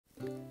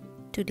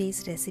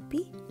Today's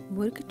recipe,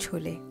 Murgh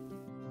Cholay.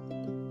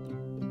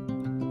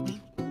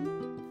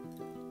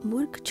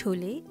 Murgh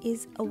Cholay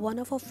is one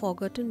of a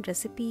forgotten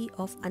recipe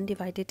of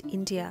undivided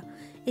India.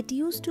 It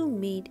used to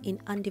made in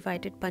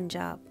undivided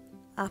Punjab.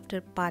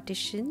 After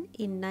partition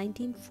in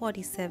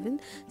 1947,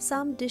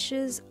 some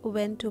dishes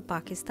went to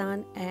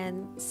Pakistan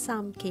and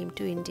some came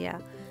to India.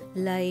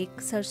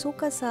 Like Sarson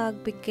ka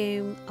saag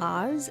became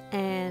ours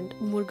and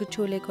Murgh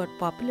Cholay got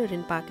popular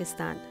in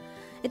Pakistan.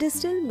 It is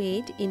still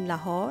made in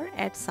Lahore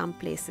at some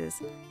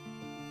places.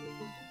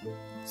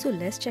 So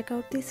let's check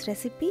out this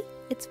recipe.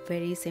 It's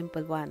very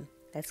simple one.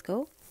 Let's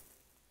go.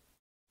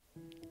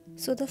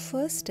 So the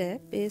first step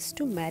is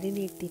to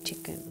marinate the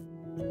chicken.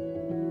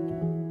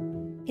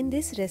 In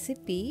this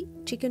recipe,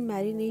 chicken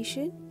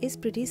marination is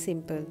pretty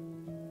simple.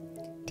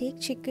 Take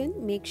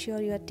chicken, make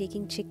sure you are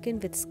taking chicken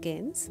with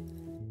skins,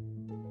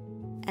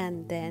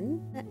 and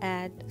then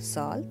add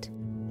salt,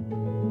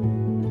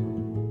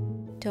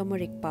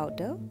 turmeric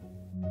powder,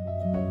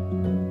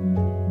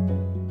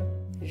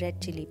 red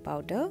chili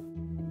powder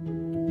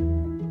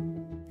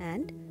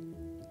and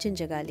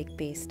ginger garlic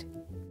paste.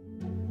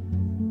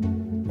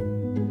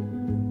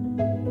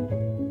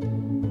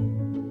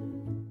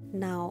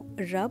 Now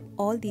rub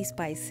all these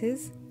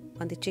spices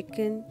on the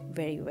chicken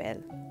very well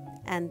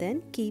and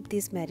then keep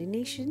this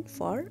marination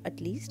for at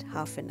least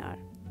half an hour.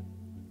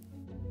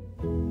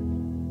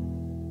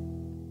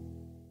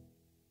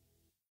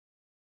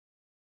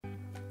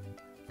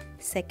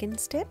 Second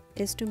step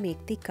is to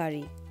make the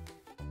curry.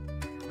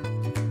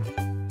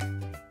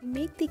 To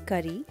make the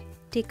curry,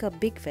 take a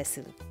big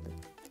vessel,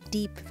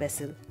 deep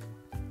vessel,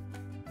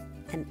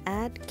 and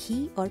add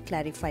ghee or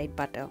clarified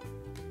butter.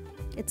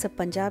 It's a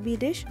Punjabi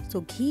dish,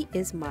 so ghee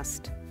is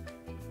must.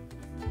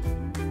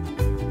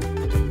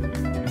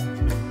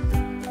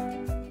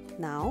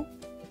 Now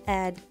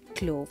add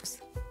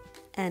cloves,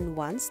 and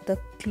once the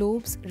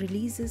cloves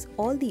releases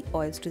all the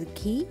oils to the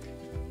ghee,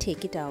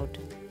 take it out.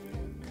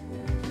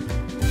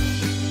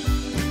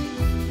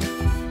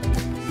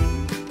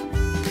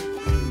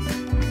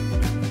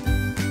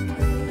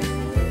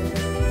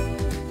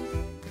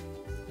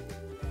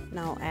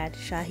 Now add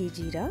shahi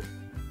jeera,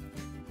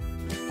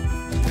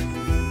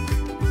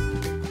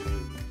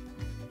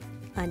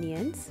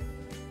 onions.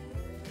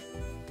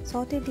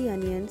 Saute the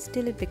onions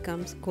till it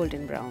becomes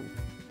golden brown.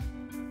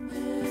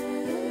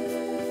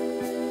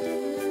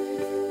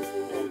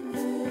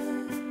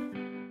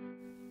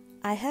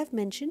 I have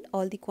mentioned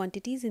all the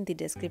quantities in the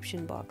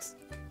description box.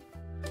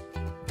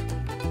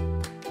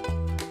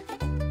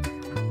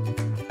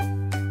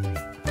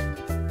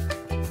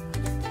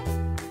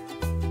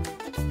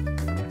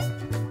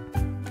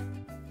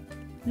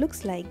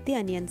 Looks like the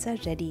onions are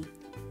ready.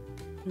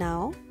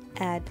 Now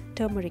add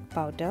turmeric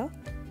powder,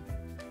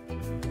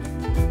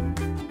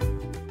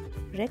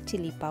 red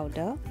chili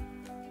powder,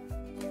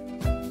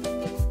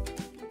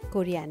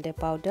 coriander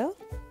powder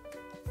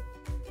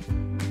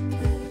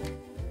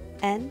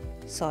and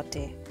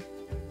saute.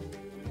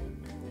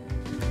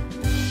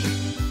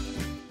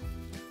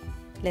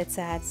 Let's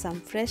add some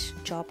fresh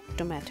chopped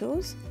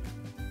tomatoes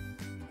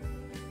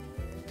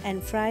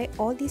and fry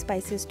all the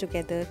spices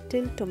together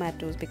till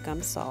tomatoes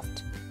become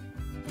soft.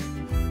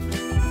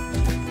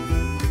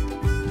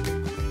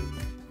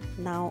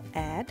 Now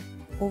add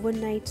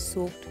overnight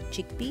soaked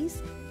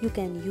chickpeas. You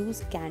can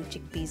use canned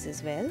chickpeas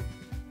as well.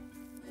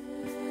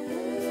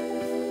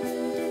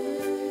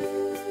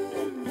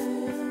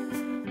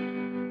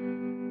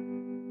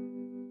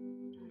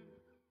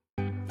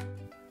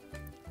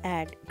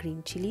 Add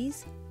green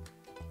chilies.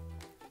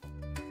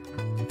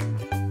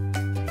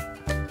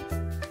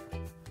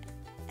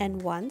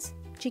 And once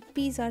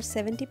chickpeas are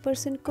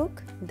 70%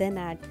 cooked, then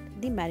add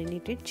the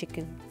marinated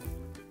chicken.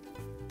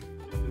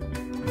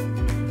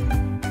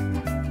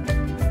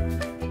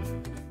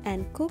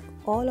 And cook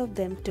all of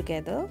them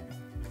together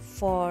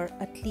for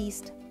at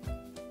least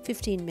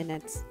 15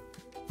 minutes.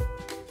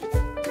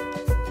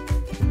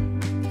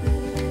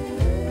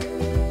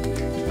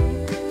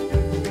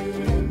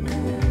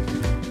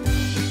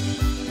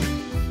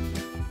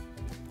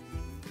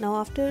 Now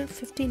after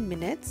 15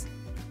 minutes,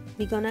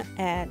 we're gonna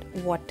add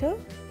water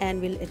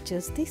and we'll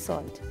adjust the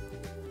salt.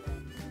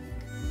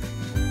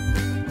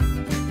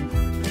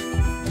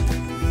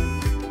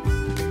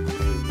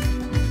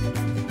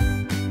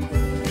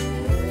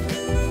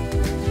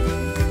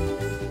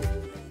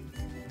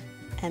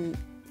 And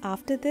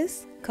after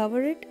this,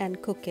 cover it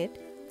and cook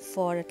it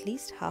for at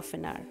least half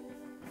an hour.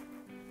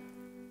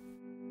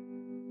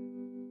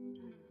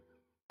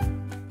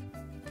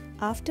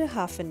 After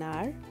half an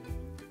hour,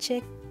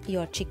 check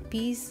your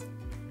chickpeas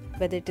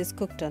whether it is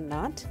cooked or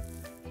not.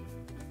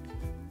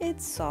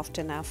 It's soft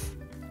enough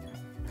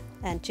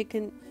and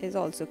chicken is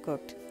also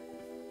cooked.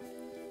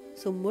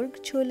 So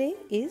Murgh Cholay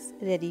is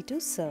ready to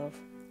serve.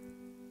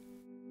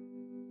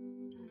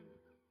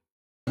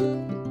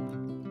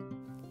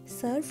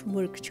 Serve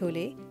Murgh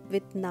Cholay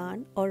with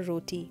naan or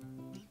roti.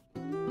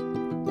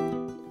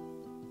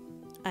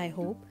 I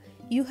hope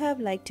you have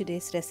liked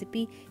today's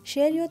recipe.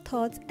 Share your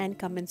thoughts and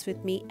comments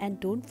with me and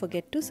don't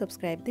forget to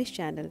subscribe this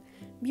channel.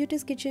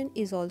 Beauty's Kitchen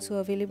is also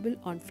available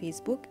on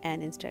Facebook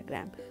and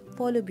Instagram.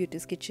 Follow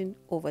Beauty's Kitchen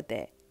over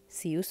there.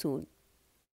 See you soon.